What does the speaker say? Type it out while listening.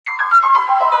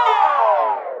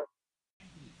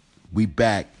We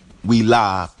back. We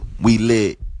live. We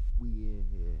lit. We in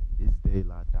here. It's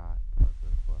daylight.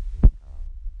 Motherfucking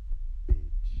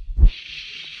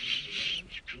bitch.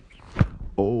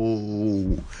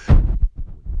 Oh.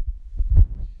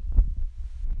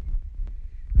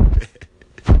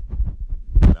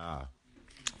 Nah.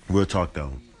 Real talk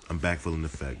though. I'm back full in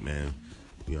effect, man.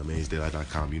 You know what I mean? It's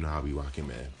daylight.com. You know how we rocking,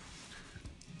 man.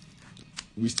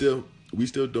 We still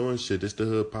doing shit. It's the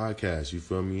Hood Podcast. You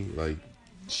feel me? Like,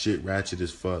 shit ratchet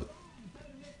as fuck.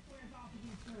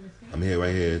 I'm here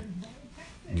right here.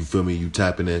 You feel me? You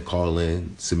tapping in, call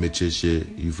in, submit your shit.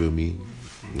 You feel me? You know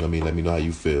what I mean? Let me know how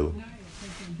you feel.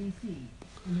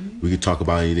 We can talk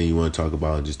about anything you want to talk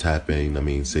about and just tap in. You know what I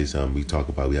mean? Say something. We talk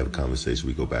about. We have a conversation.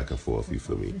 We go back and forth. You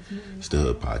feel me? It's the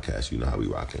Hood Podcast. You know how we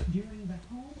rocking.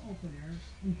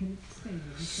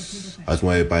 I just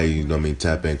want everybody, you know what I mean,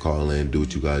 tap in, call in, do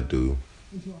what you gotta do.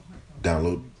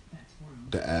 Download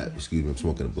the app. Excuse me, I'm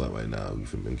smoking a blunt right now. You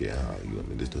feel me? I'm getting high. You know what I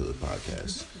mean? This is the Hood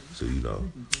Podcast. So you know.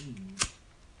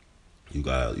 You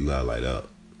gotta light up.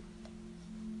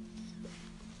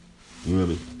 You know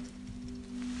what I mean?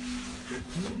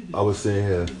 I was sitting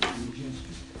here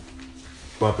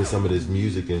bumping some of this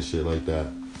music and shit like that.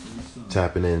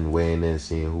 Tapping in, weighing in,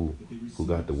 seeing who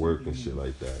got the work and shit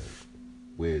like that.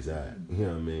 Where is that? You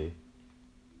know what I mean?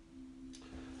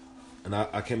 And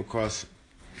I came across,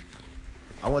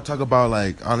 I want to talk about,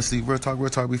 like, honestly, real talk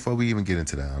before we even get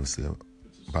into that, honestly,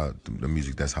 about the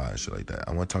music that's hot and shit like that.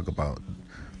 I want to talk about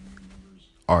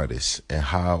artists and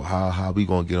how we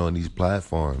gonna get on these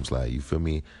platforms. Like, you feel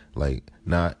me? Like,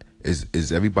 not,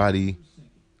 is everybody,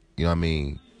 you know what I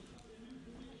mean,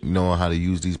 knowing how to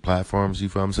use these platforms, you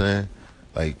feel what I'm saying?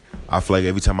 Like, I feel like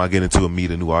every time I get into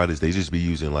meet a new artist, they just be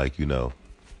using, like, you know,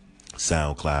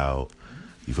 SoundCloud,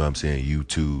 you feel what I'm saying,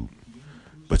 YouTube.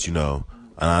 But, you know,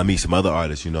 I meet some other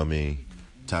artists, you know what I mean,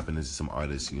 tapping into some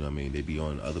artists, you know what I mean, they be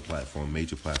on other platforms,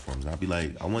 major platforms. And I'll be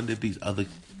like, I wonder if these other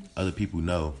people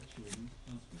know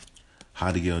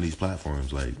how to get on these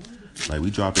platforms. Like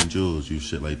we dropping jewels, you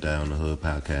shit like that on the Hood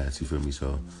Podcast, you feel me?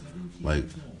 So, like,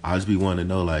 I just be wanting to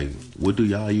know, like, what do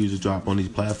y'all use to drop on these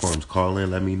platforms? Call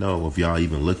in, let me know if y'all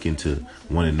even looking to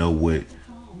want to know what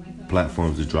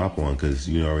platforms to drop on, because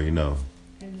you already know.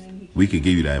 We could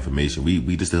give you that information.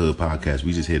 We just the Hood Podcast.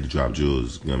 We just here to drop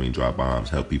jewels, you know what I mean, drop bombs,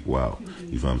 help people out.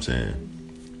 You feel what I'm saying?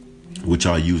 What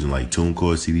y'all using, like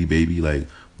TuneCore, CD Baby? Like,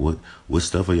 what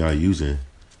stuff are y'all using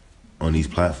on these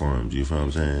platforms? You feel what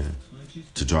I'm saying?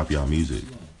 To drop y'all music.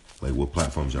 Like, what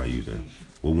platforms y'all using?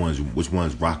 Which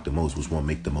ones rock the most? Which one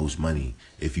make the most money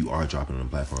if you are dropping on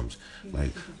platforms?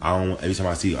 Like, every time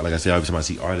I see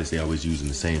artists, they always using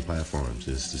the same platforms.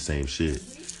 It's the same shit.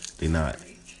 They not,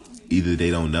 either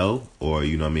they don't know, or,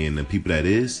 you know what I mean, the people that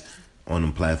is on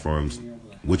them platforms,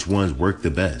 which ones work the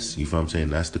best? You feel what I'm saying?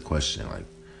 That's the question. Like,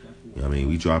 you know what I mean?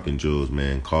 We dropping jewels,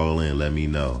 man. Call in, let me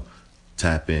know.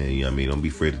 Tap in, you know what I mean? Don't be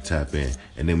afraid to tap in.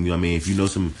 And then, you know what I mean, if you know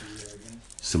some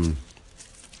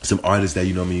artists that,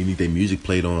 you know what I mean, you need their music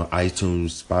played on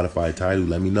iTunes, Spotify, Tidal,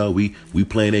 let me know. We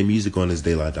playing their music on this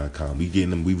daylight.com. We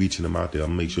getting them, we reaching them out there. I'm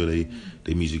gonna make sure their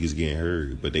music is getting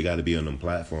heard. But they gotta be on them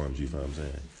platforms, you feel what I'm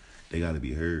saying? They gotta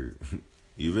be heard.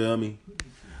 You feel me?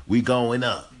 We going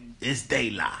up. It's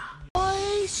daylight.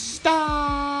 Boy, stop.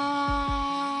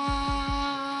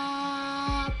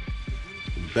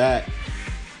 Back.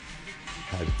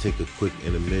 Had to take a quick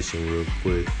intermission real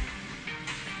quick.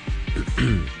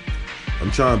 I'm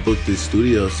trying to book this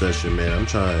studio session, man. I'm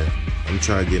trying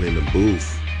to get in the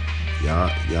booth.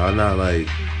 Y'all not, like,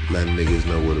 letting niggas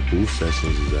know where the booth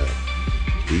sessions is at.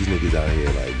 These niggas out here,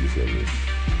 like, you feel me,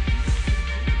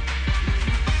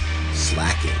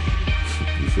 slacking.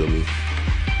 You feel me?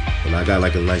 And I got,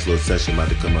 like, a nice little session about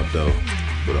to come up, though,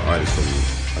 with an artist from,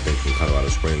 I think, from Colorado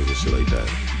Springs and shit like that.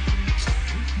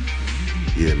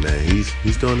 Yeah, man,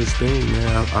 he's doing his thing,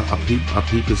 man. I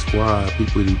peep his squad. I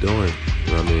peep what he doing.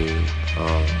 You know what I mean?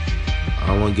 I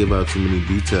don't want to give out too many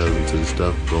details into the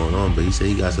stuff going on, but he said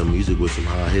he got some music with some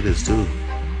high hitters too.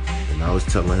 And I was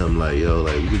telling him, like, yo,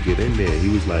 like, we could get in there. He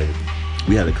was like,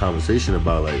 we had a conversation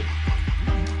about, like,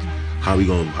 how we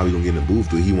gonna get in the booth.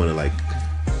 Do he want to like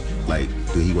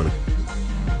do he want to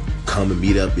come and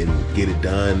meet up and get it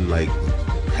done, like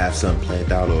have something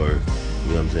planned out, or, you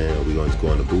know what I'm saying, or we gonna just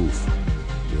go in the booth?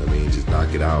 You know what I mean? Just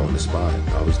knock it out on the spot.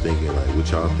 I was thinking, like,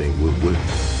 what y'all think?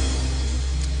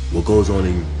 What goes on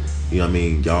in, you know what I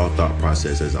mean, y'all thought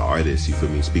process as an artist, you feel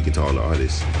me? Speaking to all the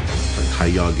artists, like, how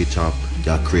y'all get y'all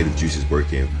creative juices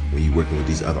working when you working with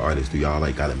these other artists? Do y'all,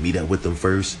 like, gotta meet up with them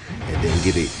first and then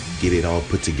get it all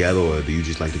put together, or do you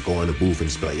just like to go in the booth and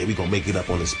just be like, yeah, we gonna make it up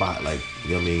on the spot? Like,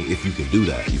 you know what I mean? If you can do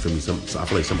that, you feel me? So I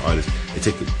feel like some artists,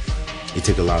 it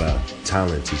take a lot of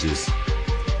talent to just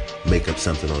make up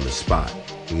something on the spot,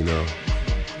 you know?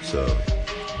 So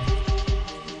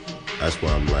that's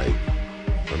why I'm like,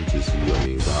 I'm just, you know what I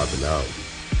mean, vibing out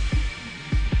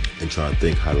and trying to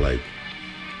think how to like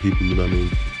people, you know what I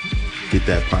mean, get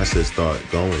that process start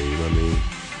going, you know what I mean,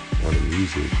 on the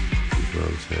music, you know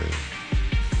what I'm saying?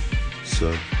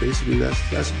 So basically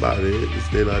that's about it. It's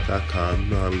daylight.com, you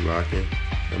know how we rocking.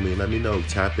 I mean, let me know,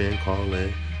 tap in, call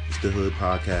in. It's the Hood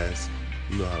Podcast.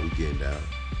 You know how we getting down.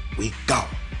 We go.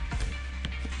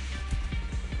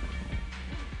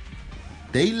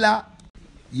 Daylight.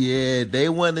 Yeah, they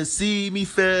want to see me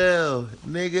fail,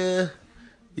 nigga.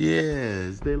 Yeah,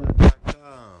 it's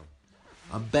daylight.com.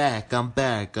 I'm back.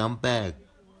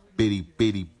 Bitty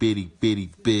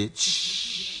bitch.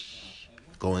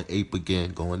 Going ape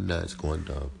again, going nuts, going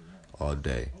dumb. All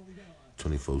day.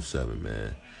 24/7,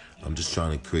 man. I'm just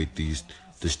trying to create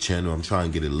this channel. I'm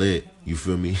trying to get it lit. You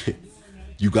feel me?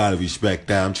 You gotta respect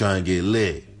that. I'm trying to get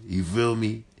lit. You feel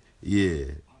me? Yeah.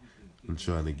 I'm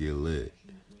trying to get lit.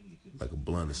 Like a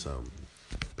blunt or something.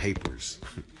 Papers.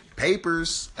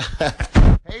 Papers.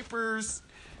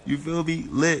 You feel me?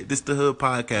 Lit. This the Hood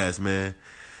Podcast, man.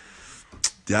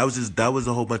 That was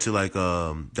a whole bunch of like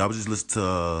I was just listening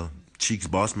to Cheeks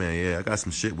Boss Man. Yeah, I got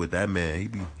some shit with that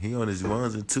man. He on his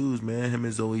ones and twos, man. Him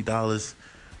and Zoe Dollars.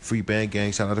 Free Band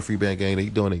Gang. Shout out to Free Band Gang. They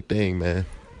doing their thing, man.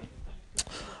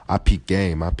 I peep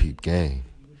game.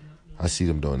 I see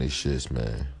them doing their shits,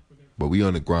 man. But we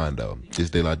on the grind, though. This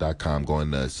daylight.com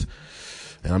going nuts.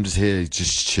 And I'm just here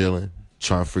just chilling,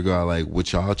 trying to figure out, like,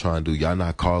 what y'all trying to do. Y'all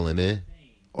not calling in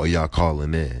or y'all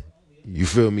calling in? You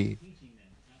feel me?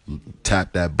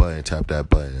 Tap that button.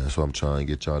 That's what I'm trying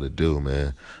to get y'all to do,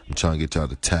 man. I'm trying to get y'all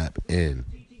to tap in.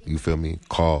 You feel me?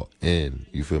 Call in.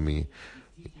 You feel me?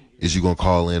 Is you gonna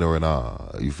call in or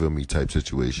not? You feel me? Type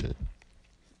situation.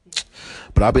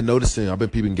 But I've been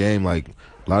peeping game, like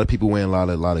a lot of people wearing a lot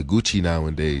of Gucci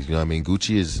nowadays. You know what I mean?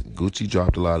 Gucci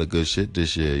dropped a lot of good shit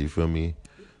this year. You feel me?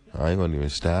 I ain't gonna even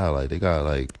style like they got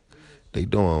like they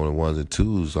doing the ones and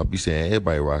twos. I'll be saying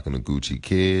everybody rocking the Gucci,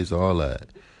 kids, all that.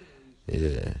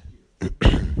 Yeah.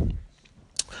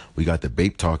 We got the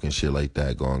Bape Talk and shit like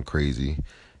that going crazy.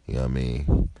 You know what I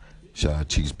mean? Shout out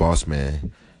Cheeks Boss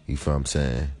Man. You feel what I'm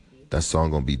saying? That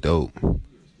song gonna be dope.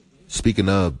 Speaking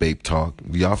of Bape Talk,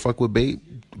 y'all fuck with Bape?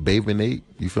 Bape and Ape?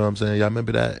 You feel what I'm saying? Y'all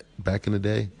remember that back in the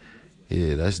day?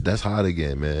 Yeah, that's hot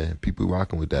again, man. People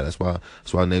rocking with that. That's why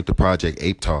I named the project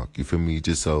Ape Talk. You feel me?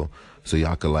 Just so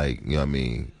y'all could like, you know what I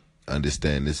mean,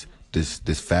 understand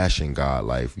this fashion god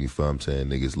life. You feel what I'm saying?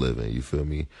 Niggas living. You feel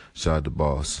me? Shout out to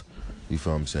Boss. You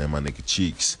feel what I'm saying? My nigga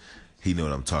Cheeks. He know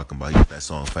what I'm talking about. He got that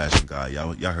song Fashion God.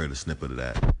 Y'all heard a snippet of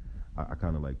that. I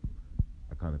kind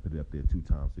of put it up there 2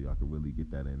 times so y'all can really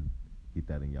get that in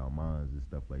y'all minds and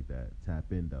stuff like that. Tap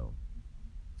in though.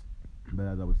 But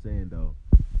as I was saying though,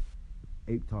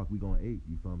 Ape Talk, we going ape.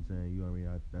 You feel what I'm saying? You know what I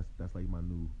mean? That's like my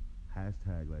new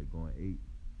hashtag, like going ape.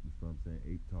 You feel what I'm saying?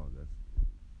 Ape Talk. That's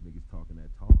niggas talking that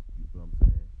talk. You feel what I'm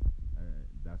saying? And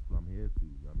that's what I'm here to.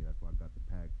 You know what I mean? That's why I got the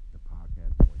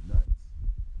podcast going nuts.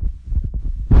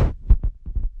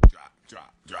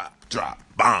 Drop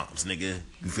bombs, nigga.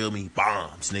 You feel me?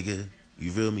 Bombs, nigga.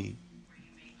 You feel me?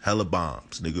 Hella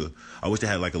bombs, nigga. I wish they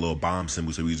had like a little bomb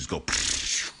symbol so we just go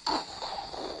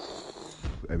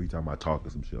every time I talk or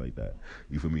some shit like that.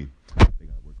 You feel me? They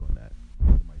gotta work on that.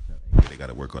 They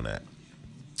gotta work on that.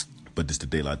 But this the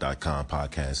daylight.com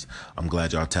podcast. I'm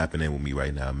glad y'all tapping in with me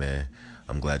right now, man.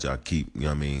 I'm glad y'all keep, you know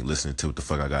what I mean, listening to what the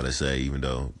fuck I gotta say, even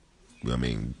though, you know what I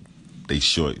mean, they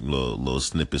short little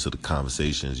snippets of the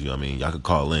conversations, you know what I mean? Y'all can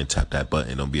call in, tap that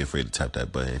button. Don't be afraid to tap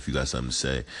that button if you got something to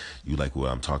say. You like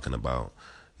what I'm talking about.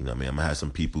 You know what I mean? I'm gonna have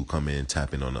some people come in,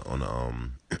 tap in on the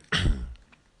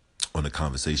on the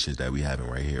conversations that we having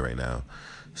right here, right now.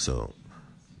 So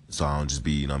I don't just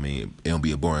be, you know what I mean? It don't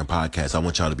be a boring podcast. I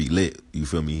want y'all to be lit. You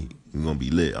feel me? We're gonna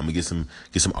be lit. I'm gonna get some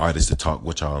artists to talk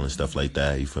with y'all and stuff like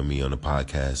that. You feel me? On the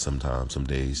podcast sometimes, some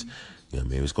days. You know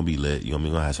what I mean? It's gonna be lit. You know what I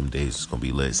mean? We're gonna have some days it's gonna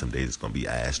be lit. Some days it's gonna be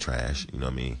ass trash. You know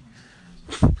what I mean?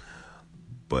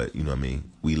 But you know what I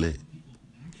mean? We lit.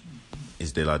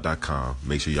 It's daylight.com.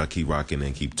 Make sure y'all keep rocking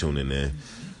and keep tuning in.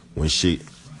 When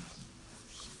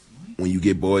you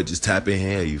get bored, just tap in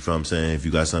here. You feel what I'm saying? If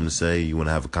you got something to say, you want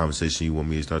to have a conversation you want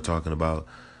me to start talking about,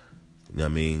 you know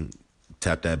what I mean?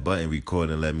 Tap that button, record,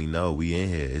 and let me know. We in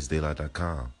here. It's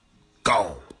daylight.com.